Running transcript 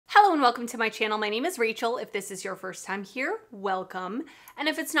Hello and welcome to my channel. My name is Rachel. If this is your first time here, welcome. And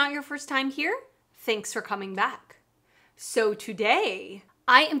if it's not your first time here, thanks for coming back. So today,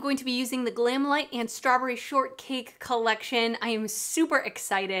 I am going to be using the GLAMLITE and Strawberry Shortcake collection. I am super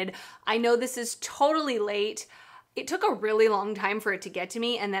excited. I know this is totally late. It took a really long time for it to get to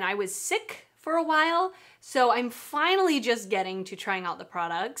me, and then I was sick for a while, so I'm finally just getting to trying out the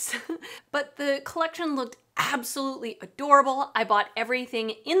products. But the collection looked absolutely adorable. I bought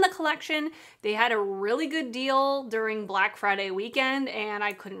everything in the collection. They had a really good deal during Black Friday weekend and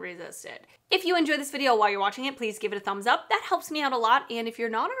I couldn't resist it. If you enjoy this video while you're watching it, please give it a thumbs up. That helps me out a lot. And if you're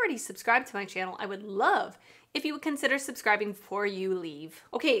not already subscribed to my channel, I would love if you would consider subscribing before you leave.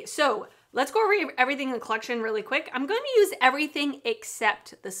 Okay, so let's go over everything in the collection really quick. I'm going to use everything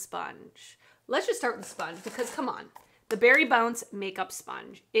except the sponge. Let's just start with the sponge because come on. The Berry Bounce Makeup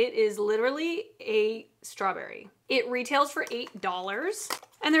Sponge. It is literally a strawberry. It retails for $8.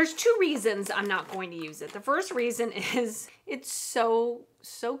 And there's two reasons I'm not going to use it. The first reason is it's so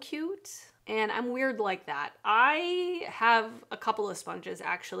cute. And I'm weird like that. I have a couple of sponges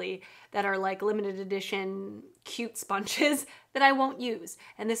actually that are like limited edition cute sponges that I won't use.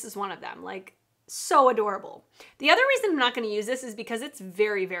 And this is one of them. Like, so adorable. The other reason I'm not going to use this is because it's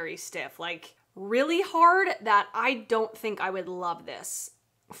very stiff. Like, really hard that I don't think I would love this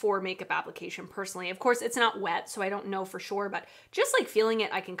for makeup application personally. Of course, it's not wet, so I don't know for sure, but just like feeling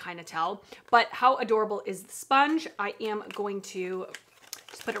it, I can kind of tell. But how adorable is the sponge? I am going to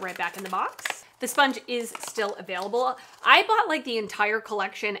just put it right back in the box. The sponge is still available. I bought like the entire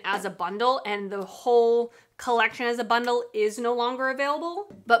collection as a bundle, and the whole collection as a bundle is no longer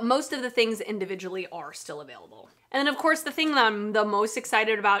available, but most of the things individually are still available. And then of course, the thing that I'm the most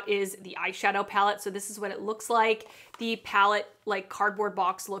excited about is the eyeshadow palette. So this is what it looks like. The palette, like cardboard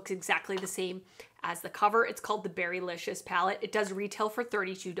box, looks exactly the same as the cover. It's called the Berrylicious palette. It does retail for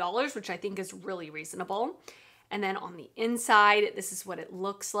 $32, which I think is really reasonable. And then on the inside, this is what it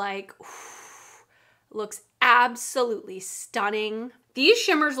looks like. Oof, looks absolutely stunning. These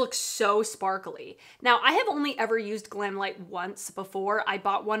shimmers look so sparkly. Now, I have only ever used GLAMLITE once before. I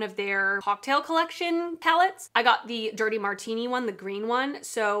bought one of their cocktail collection palettes. I got the Dirty Martini one, the green one.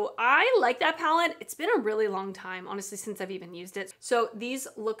 So I like that palette. It's been a really long time, honestly, since I've even used it. So these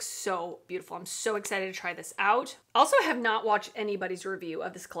look so beautiful. I'm so excited to try this out. Also, have not watched anybody's review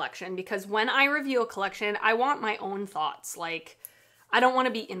of this collection because when I review a collection, I want my own thoughts. Like, I don't want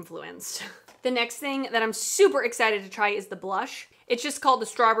to be influenced. The next thing that I'm super excited to try is the blush. It's just called the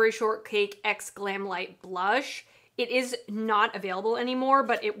Strawberry Shortcake X GLAMLITE Blush. It is not available anymore,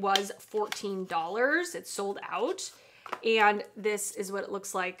 but it was $14. It's sold out. And this is what it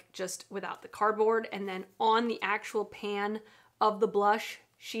looks like just without the cardboard. And then on the actual pan of the blush,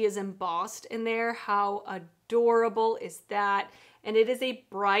 she is embossed in there. How adorable is that? And it is a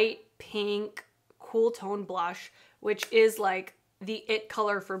bright pink, cool tone blush, which is like the it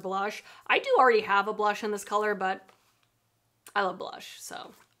color for blush. I do already have a blush in this color, but I love blush,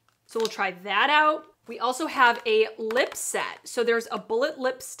 so we'll try that out. We also have a lip set. So there's a bullet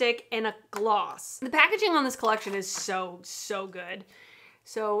lipstick and a gloss. The packaging on this collection is so good.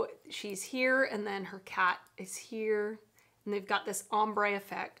 So she's here and then her cat is here and they've got this ombre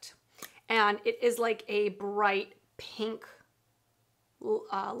effect. And it is like a bright pink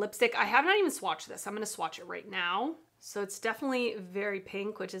lipstick. I have not even swatched this. I'm gonna swatch it right now. So it's definitely very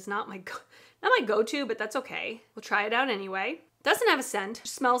pink, which is not my go-to, but that's okay. We'll try it out anyway. Doesn't have a scent,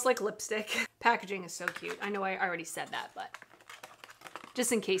 smells like lipstick. Packaging is so cute. I know I already said that, but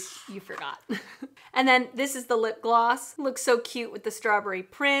just in case you forgot. And then this is the lip gloss. Looks so cute with the strawberry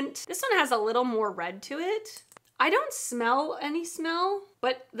print. This one has a little more red to it. I don't smell any smell,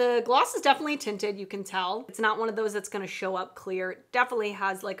 but the gloss is definitely tinted, you can tell. It's not one of those that's gonna show up clear. It definitely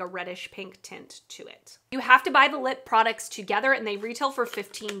has like a reddish pink tint to it. You have to buy the lip products together and they retail for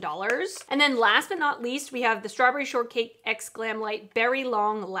 $15. And then last but not least, we have the Strawberry Shortcake X GLAMLITE Berry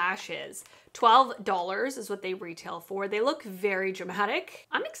Long Lashes. $12 is what they retail for. They look very dramatic.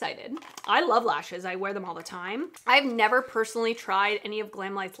 I'm excited. I love lashes. I wear them all the time. I've never personally tried any of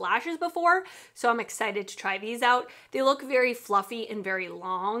GLAMLITE's lashes before, so I'm excited to try these out. They look very fluffy and very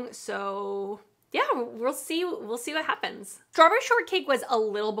long, so yeah, we'll see what happens. Strawberry Shortcake was a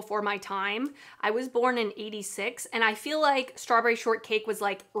little before my time. I was born in '86, and I feel like Strawberry Shortcake was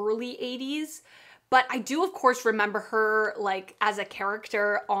like early '80s. But I do, of course, remember her like as a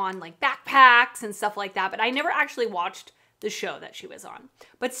character on like Backpacks and stuff like that. But I never actually watched the show that she was on.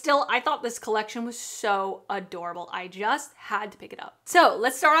 But still, I thought this collection was so adorable. I just had to pick it up. So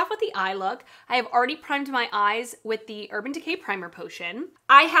let's start off with the eye look. I have already primed my eyes with the Urban Decay Primer Potion.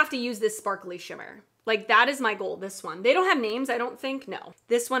 I have to use this sparkly shimmer. Like that is my goal, this one. They don't have names, I don't think, no.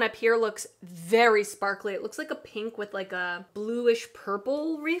 This one up here looks very sparkly. It looks like a pink with like a bluish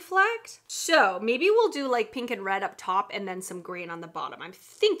purple reflect. So maybe we'll do like pink and red up top and then some green on the bottom. I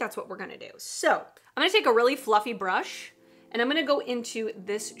think that's what we're gonna do. So I'm gonna take a really fluffy brush and I'm gonna go into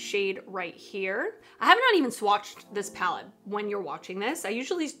this shade right here. I have not even swatched this palette when you're watching this. I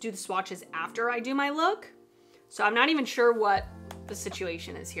usually do the swatches after I do my look. So I'm not even sure what the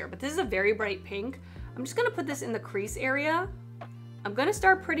situation is here, but this is a very bright pink. I'm just gonna put this in the crease area. I'm gonna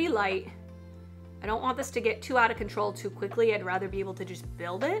start pretty light. I don't want this to get too out of control too quickly. I'd rather be able to just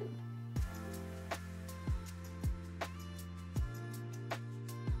build it.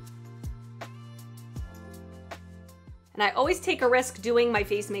 And I always take a risk doing my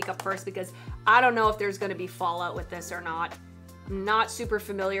face makeup first because I don't know if there's gonna be fallout with this or not. I'm not super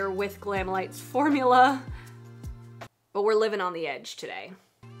familiar with GLAMLITE's formula, but we're living on the edge today.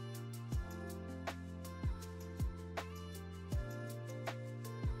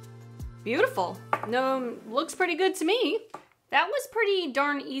 Beautiful. No, looks pretty good to me. That was pretty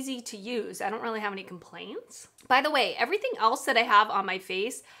darn easy to use. I don't really have any complaints. By the way, everything else that I have on my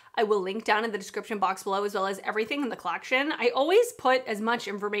face, I will link down in the description box below, as well as everything in the collection. I always put as much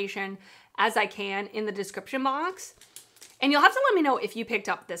information as I can in the description box. And you'll have to let me know if you picked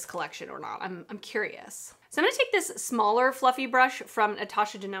up this collection or not. I'm curious. So I'm gonna take this smaller fluffy brush from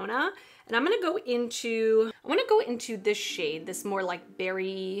Natasha Denona, and I'm gonna go into this shade, this more like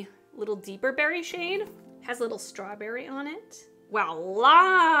berry, little deeper berry shade. Has a little strawberry on it. Wow, a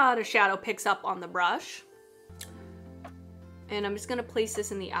lot of shadow picks up on the brush. And I'm just gonna place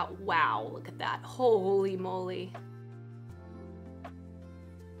this in the out. Wow, look at that, holy moly.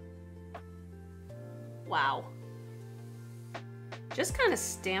 Wow. Just kind of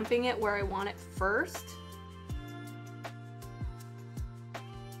stamping it where I want it first.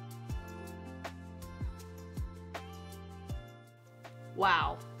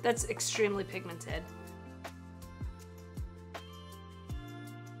 Wow, that's extremely pigmented.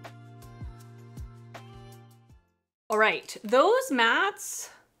 All right, those mattes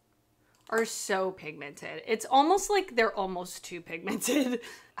are so pigmented. It's almost like they're almost too pigmented.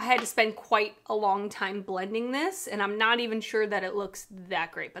 I had to spend quite a long time blending this, and I'm not even sure that it looks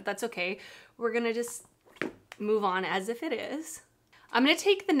that great, but that's okay. We're gonna just move on as if it is. I'm gonna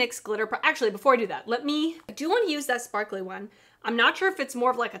take the NYX glitter, actually before I do that, I do wanna use that sparkly one. I'm not sure if it's more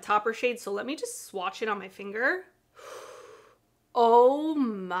of like a topper shade, so let me just swatch it on my finger. Oh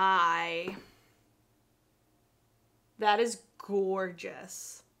my. That is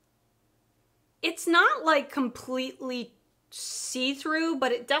gorgeous. It's not like completely see-through,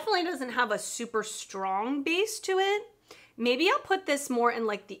 but it definitely doesn't have a super strong base to it. Maybe I'll put this more in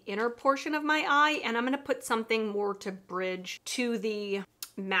like the inner portion of my eye, and I'm gonna put something more to bridge to the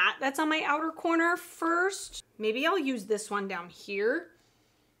matte that's on my outer corner first. Maybe I'll use this one down here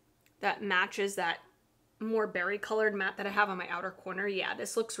that matches that more berry colored matte that I have on my outer corner. Yeah,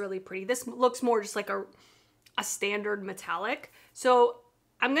 this looks really pretty. This looks more just like a standard metallic. So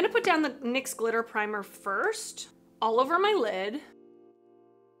I'm gonna put down the NYX glitter primer first, all over my lid.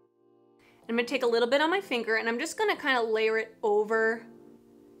 I'm gonna take a little bit on my finger and I'm just gonna kind of layer it over.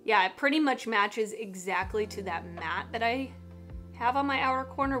 Yeah, it pretty much matches exactly to that matte that I have on my outer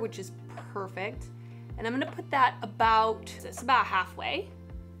corner, which is perfect. And I'm gonna put that about halfway.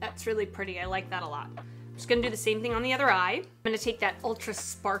 That's really pretty, I like that a lot. I'm just gonna do the same thing on the other eye. I'm gonna take that ultra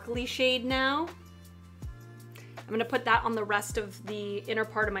sparkly shade now. I'm gonna put that on the rest of the inner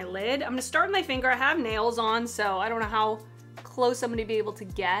part of my lid. I'm gonna start with my finger. I have nails on, so I don't know how close I'm gonna be able to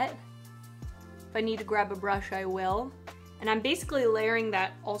get. If I need to grab a brush, I will. And I'm basically layering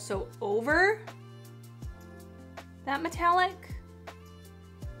that also over that metallic.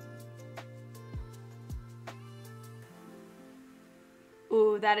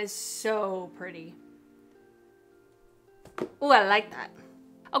 Ooh, that is so pretty. Ooh, I like that.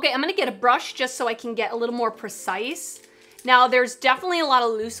 Okay, I'm gonna get a brush just so I can get a little more precise. Now, there's definitely a lot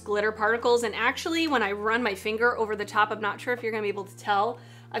of loose glitter particles, and actually when I run my finger over the top, I'm not sure if you're gonna be able to tell,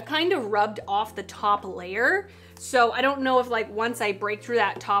 I've kind of rubbed off the top layer. So I don't know if like once I break through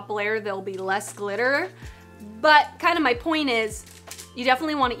that top layer, there'll be less glitter. But kind of my point is, you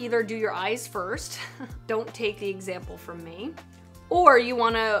definitely wanna either do your eyes first, don't take the example from me, or you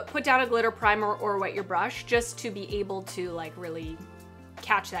wanna put down a glitter primer or wet your brush just to be able to like really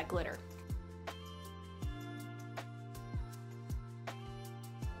catch that glitter.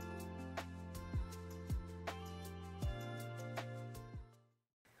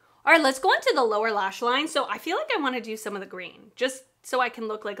 All right, let's go into the lower lash line. So I feel like I want to do some of the green, just so I can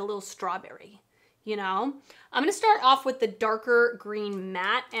look like a little strawberry. you know? I'm gonna start off with the darker green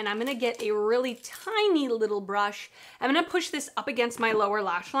matte, and I'm gonna get a really tiny little brush. I'm gonna push this up against my lower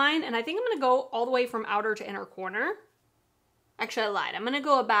lash line, and I think I'm gonna go all the way from outer to inner corner. Actually, I lied. I'm gonna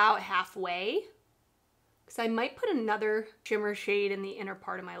go about halfway, because I might put another shimmer shade in the inner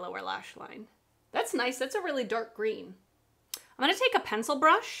part of my lower lash line. That's nice. That's a really dark green. I'm gonna take a pencil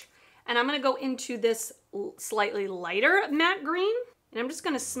brush, and I'm gonna go into this slightly lighter matte green, and I'm just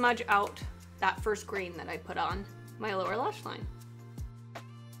gonna smudge out that first green that I put on my lower lash line.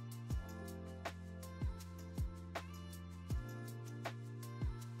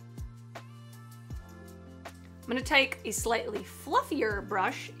 I'm gonna take a slightly fluffier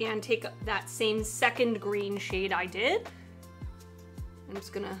brush and take that same second green shade I did. I'm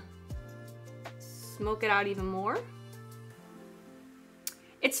just gonna smoke it out even more.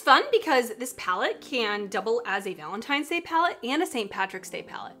 It's fun because this palette can double as a Valentine's Day palette and a St. Patrick's Day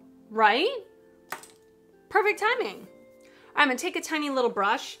palette, right? Perfect timing. All right, I'm gonna take a tiny little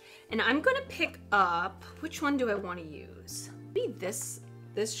brush and I'm gonna pick up, which one do I wanna use? Maybe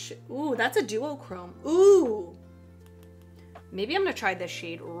ooh, that's a duochrome. Ooh. Maybe I'm gonna try this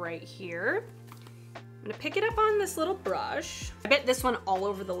shade right here. I'm gonna pick it up on this little brush. I bet this one all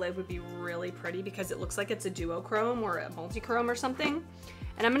over the lid would be really pretty because it looks like it's a duochrome or a multichrome or something.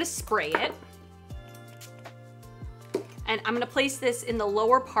 And I'm gonna spray it. And I'm gonna place this in the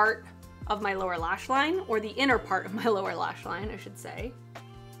lower part of my lower lash line, or the inner part of my lower lash line, I should say.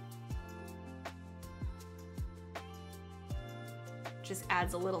 Just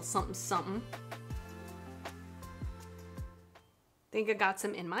adds a little something something. Think I got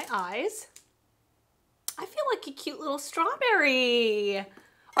some in my eyes. I feel like a cute little strawberry.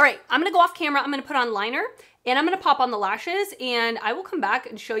 All right, I'm gonna go off camera. I'm gonna put on liner and I'm gonna pop on the lashes, and I will come back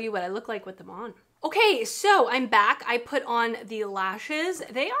and show you what I look like with them on. Okay, so I'm back. I put on the lashes.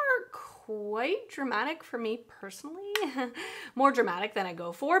 They are quite dramatic for me personally. More dramatic than I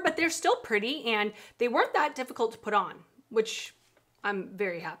go for, but they're still pretty and they weren't that difficult to put on, which I'm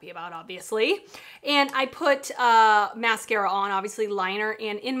very happy about, obviously. And I put mascara on, obviously liner,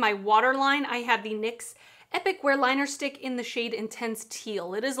 and in my waterline, I have the NYX Epic Wear Liner Stick in the shade Intense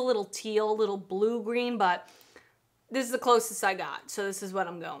Teal. It is a little teal, little blue-green, but this is the closest I got, so this is what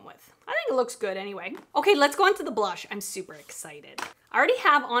I'm going with. I think it looks good anyway. Okay, let's go into the blush. I'm super excited. I already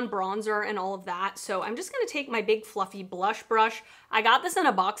have on bronzer and all of that, so I'm just gonna take my big fluffy blush brush. I got this in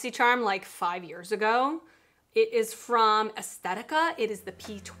a BoxyCharm like 5 years ago. It is from Aesthetica. It is the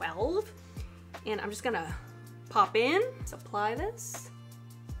P12. And I'm just gonna pop in, let's apply this.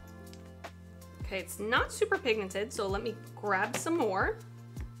 Okay, it's not super pigmented, so let me grab some more.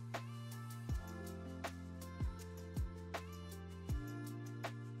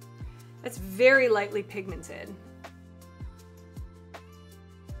 It's very lightly pigmented.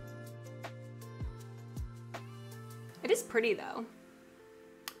 It is pretty though.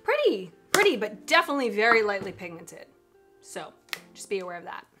 Pretty, but definitely very lightly pigmented. So just be aware of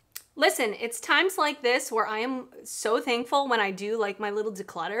that. Listen, it's times like this where I am so thankful when I do like my little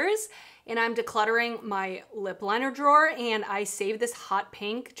declutters, and I'm decluttering my lip liner drawer and I save this hot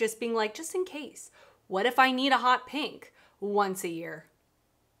pink, just being like, just in case. What if I need a hot pink once a year?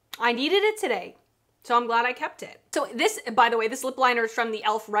 I needed it today, so I'm glad I kept it. So this, by the way, this lip liner is from the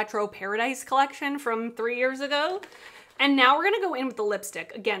e.l.f. Retro Paradise collection from 3 years ago. And now we're gonna go in with the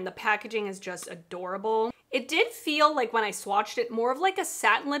lipstick. Again, the packaging is just adorable. It did feel like when I swatched it, more of like a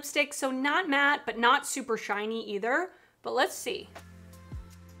satin lipstick, so not matte, but not super shiny either. But let's see.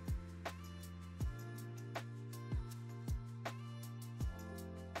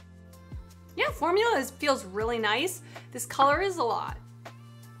 Yeah, formula feels really nice. This color is a lot.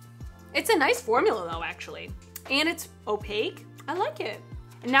 It's a nice formula though, actually. And it's opaque. I like it.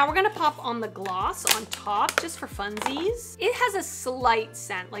 And now we're gonna pop on the gloss on top, just for funsies. It has a slight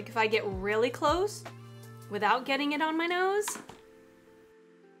scent, like if I get really close without getting it on my nose.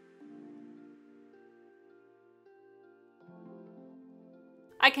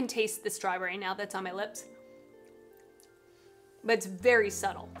 I can taste the strawberry now that's on my lips. But it's very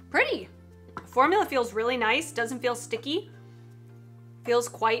subtle. Pretty. Formula feels really nice, doesn't feel sticky. Feels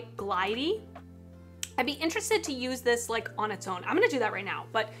quite glidey. I'd be interested to use this like on its own. I'm gonna do that right now,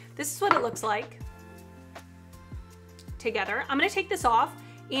 but this is what it looks like together. I'm gonna take this off,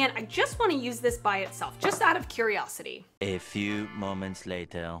 and I just wanna use this by itself, just out of curiosity. A few moments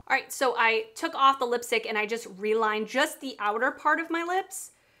later. All right, so I took off the lipstick and I just relined just the outer part of my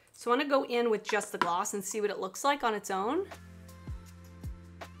lips. So I wanna go in with just the gloss and see what it looks like on its own.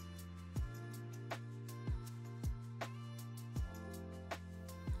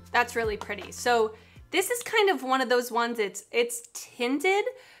 That's really pretty. So this is kind of one of those ones, it's tinted,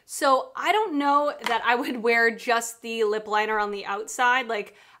 So I don't know that I would wear just the lip liner on the outside.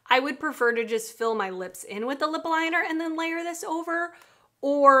 Like, I would prefer to just fill my lips in with the lip liner and then layer this over,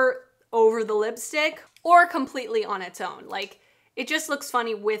 or over the lipstick, or completely on its own. Like, it just looks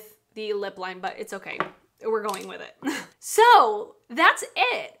funny with the lip line, but it's okay. We're going with it. So that's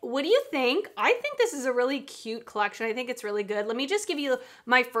it. What do you think? I think this is a really cute collection. I think it's really good. Let me just give you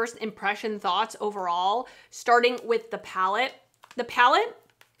my first impression thoughts overall, starting with the palette. The palette,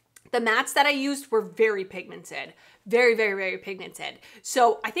 the mattes that I used were very pigmented. Very, very, very pigmented.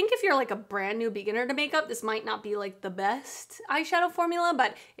 So I think if you're like a brand new beginner to makeup, this might not be like the best eyeshadow formula,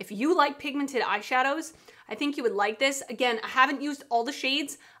 but if you like pigmented eyeshadows, I think you would like this. Again, I haven't used all the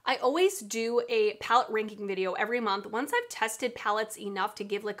shades. I always do a palette ranking video every month. Once I've tested palettes enough to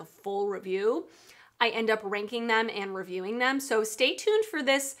give like a full review, I end up ranking them and reviewing them. So stay tuned for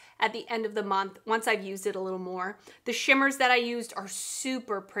this at the end of the month once I've used it a little more. The shimmers that I used are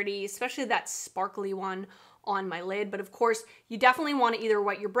super pretty, especially that sparkly one on my lid. But of course, you definitely want to either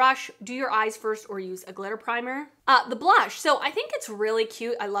wet your brush, do your eyes first, or use a glitter primer. The blush. So I think it's really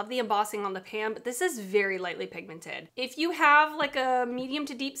cute. I love the embossing on the pan, but this is very lightly pigmented. If you have like a medium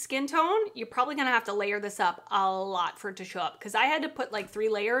to deep skin tone, you're probably gonna have to layer this up a lot for it to show up, because I had to put like 3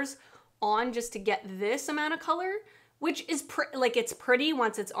 layers on just to get this amount of color, which is it's pretty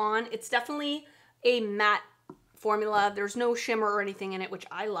once it's on. It's definitely a matte formula. There's no shimmer or anything in it, which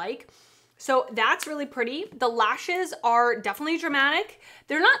I like. So that's really pretty. The lashes are definitely dramatic.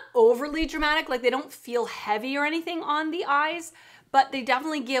 They're not overly dramatic, like they don't feel heavy or anything on the eyes, but they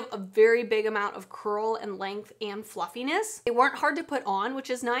definitely give a very big amount of curl and length and fluffiness. They weren't hard to put on,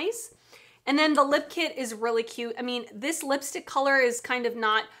 which is nice. And then the lip kit is really cute. I mean, this lipstick color is kind of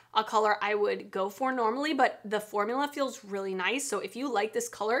not a color I would go for normally, but the formula feels really nice. So if you like this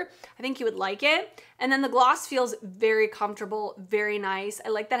color, I think you would like it. And then the gloss feels very comfortable, very nice. I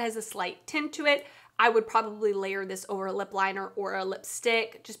like that it has a slight tint to it. I would probably layer this over a lip liner or a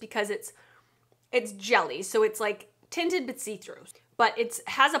lipstick just because it's jelly. So it's like tinted but see-through. But it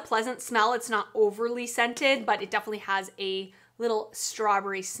has a pleasant smell. It's not overly scented, but it definitely has a little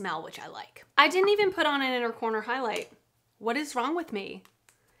strawberry smell, which I like. I didn't even put on an inner corner highlight. What is wrong with me?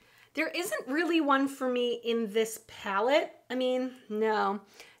 There isn't really one for me in this palette. I mean, no.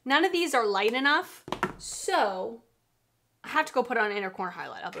 None of these are light enough, so I have to go put on an inner corner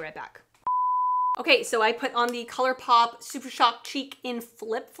highlight. I'll be right back. Okay, so I put on the ColourPop Super Shock Cheek in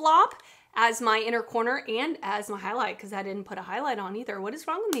Flip Flop as my inner corner and as my highlight, because I didn't put a highlight on either. What is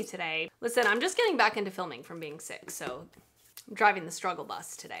wrong with me today? Listen, I'm just getting back into filming from being sick, so I'm driving the struggle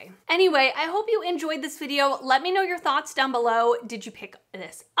bus today. Anyway, I hope you enjoyed this video. Let me know your thoughts down below. Did you pick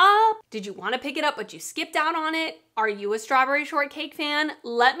this up? Did you want to pick it up but you skipped out on it? Are you a strawberry shortcake fan?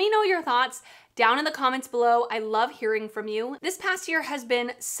 Let me know your thoughts down in the comments below. I love hearing from you. This past year has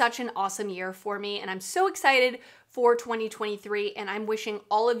been such an awesome year for me, and I'm so excited for 2023, and I'm wishing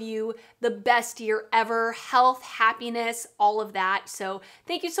all of you the best year ever, health, happiness, all of that. So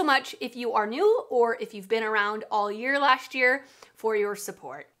thank you so much if you are new or if you've been around all year last year for your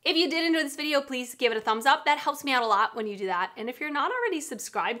support. If you did enjoy this video, please give it a thumbs up. That helps me out a lot when you do that. And if you're not already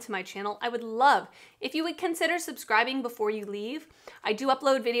subscribed to my channel, I would love if you would consider subscribing before you leave. I do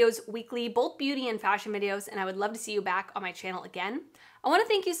upload videos weekly, both beauty and fashion videos, and I would love to see you back on my channel again. I want to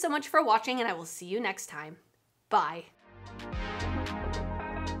thank you so much for watching, and I will see you next time. Bye.